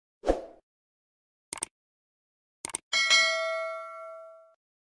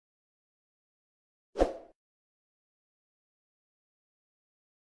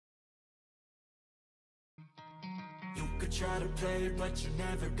try to play, but you're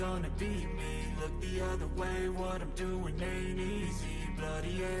never gonna beat me. Look the other way, what I'm doing ain't easy.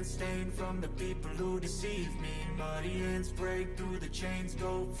 Bloody hands stained from the people who deceive me. Muddy hands break through the chains,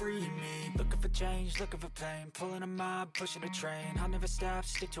 go free me. Looking for change, looking for pain, pulling a mob, pushing a train. I'll never stop,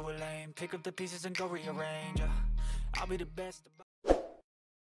 stick to a lane, pick up the pieces and go rearrange. I'll be the best.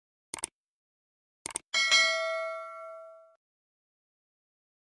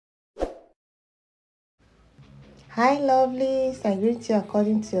 Hi lovelies, I greet you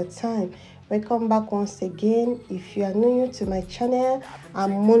according to your time. Welcome back once again. If you are new to my channel,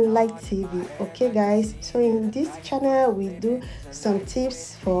 I'm Moonlight TV. Okay guys, so in this channel we do some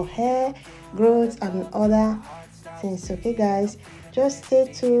tips for hair growth and other things. Okay guys, just stay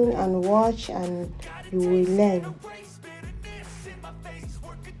tuned and watch and you will learn.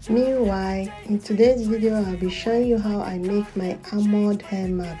 Meanwhile, in today's video I'll be showing you how I make my almond hair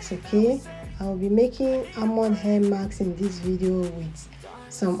mask. Okay, I will be making almond hair masks in this video with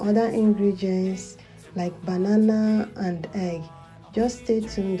some other ingredients like banana and egg. Just stay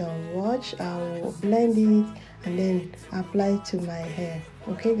tuned and watch. I will blend it and then apply it to my hair.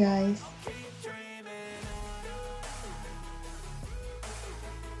 Okay guys.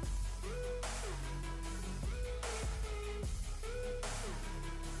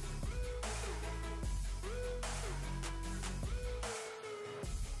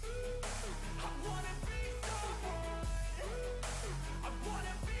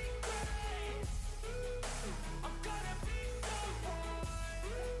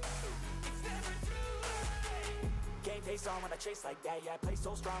 Face on when I chase like that, yeah, I play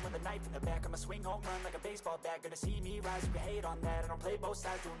so strong with a knife in the back. I'ma swing home run like a baseball bat. Gonna see me rise, you can hate on that. I don't play both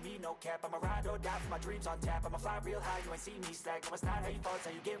sides, doing me no cap. I'm a ride or die for my dreams on tap. I'ma fly real high, you ain't see me slack. No, it's not how you fall, it's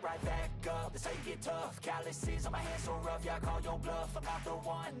how you get right back up. That's how you get tough. Calluses on my hands so rough, yeah, I call your bluff. I'm not the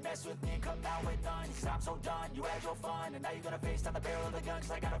one, mess with me, come out with none. Cause I'm so done, you had your fun. And now you're gonna face down the barrel of the gun.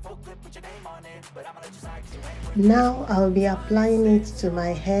 Cause I got a full clip with your name on it. But I'ma let you slide cause you ain't worth it. Now I'll be applying it to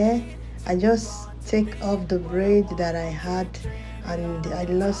my hair. I just take off the braid that I had and I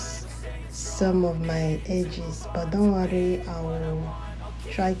lost some of my edges, but don't worry, I will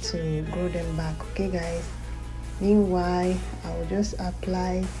try to grow them back. Okay guys, meanwhile I will just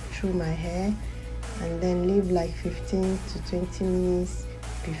apply through my hair and then leave like 15 to 20 minutes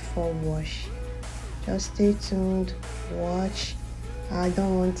before wash. Just stay tuned, watch. I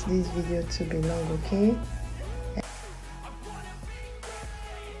don't want this video to be long. Okay,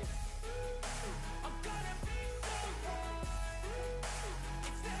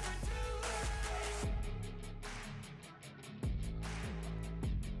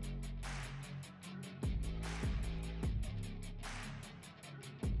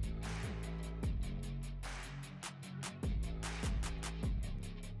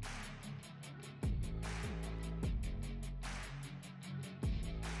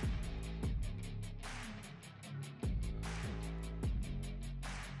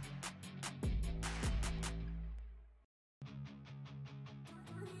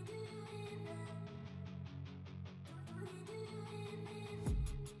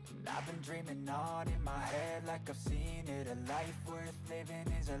 I've been dreaming on in my head like I've seen it. A life worth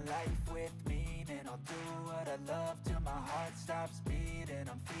living is a life with meaning. I'll do what I love till my heart stops beating.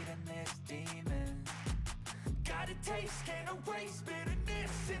 I'm feeding this demon. Got a taste, can't erase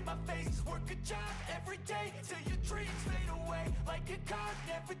bitterness in my face. Work a job every day till your dreams fade away. Like a card,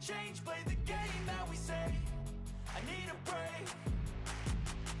 never change, play the game that we say. I need a break.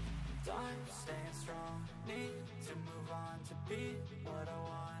 I'm staying strong, need to move on to be what I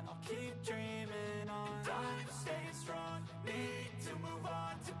want. I'll keep dreaming on. I'm staying strong, need to move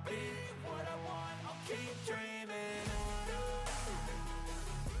on to be what I want. I'll keep dreaming on.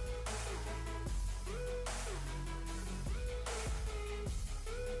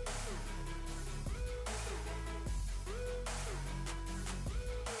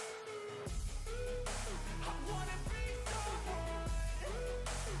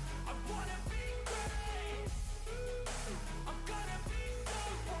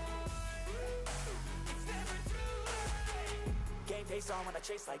 Face on when I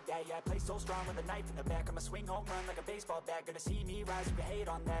chase like that, yeah, I play so strong with a knife in the back. I'ma swing home run like a baseball bat. Gonna see me rise, you can hate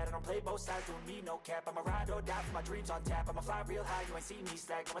on that. I don't play both sides, doing me no cap. I'm a ride or die for my dreams on tap. I'ma fly real high, you ain't see me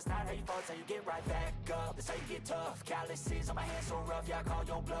slack. No, it's not how you fall, it's how you get right back up. That's how you get tough. Calluses on my hands so rough, yeah, I call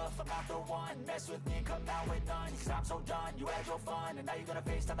your bluff. I'm not the one, mess with me, come out with none. Cause I'm so done, you had your fun. And now you're gonna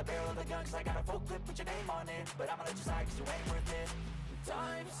face down the barrel of the gun. Cause I got a full clip with your name on it. But I'ma let you slide cause you ain't worth it.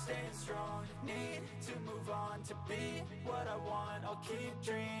 I'm staying strong, need to move on to be what I want. I'll keep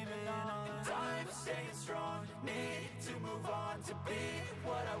dreaming on. I'm staying strong, need to move on to be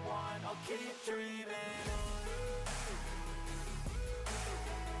what I want. I'll keep dreaming on.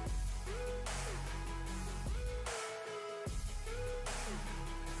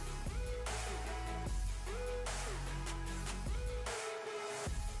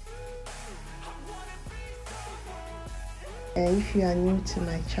 And if you are new to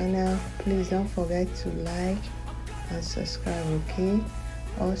my channel, please don't forget to like and subscribe, okay?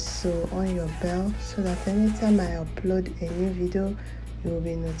 Also on your bell so that anytime I upload a new video, you will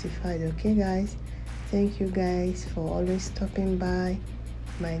be notified, okay guys? Thank you guys for always stopping by.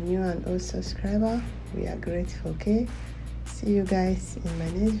 My new and old subscriber, we are grateful, okay? See you guys in my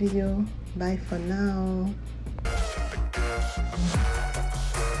next video. Bye for now.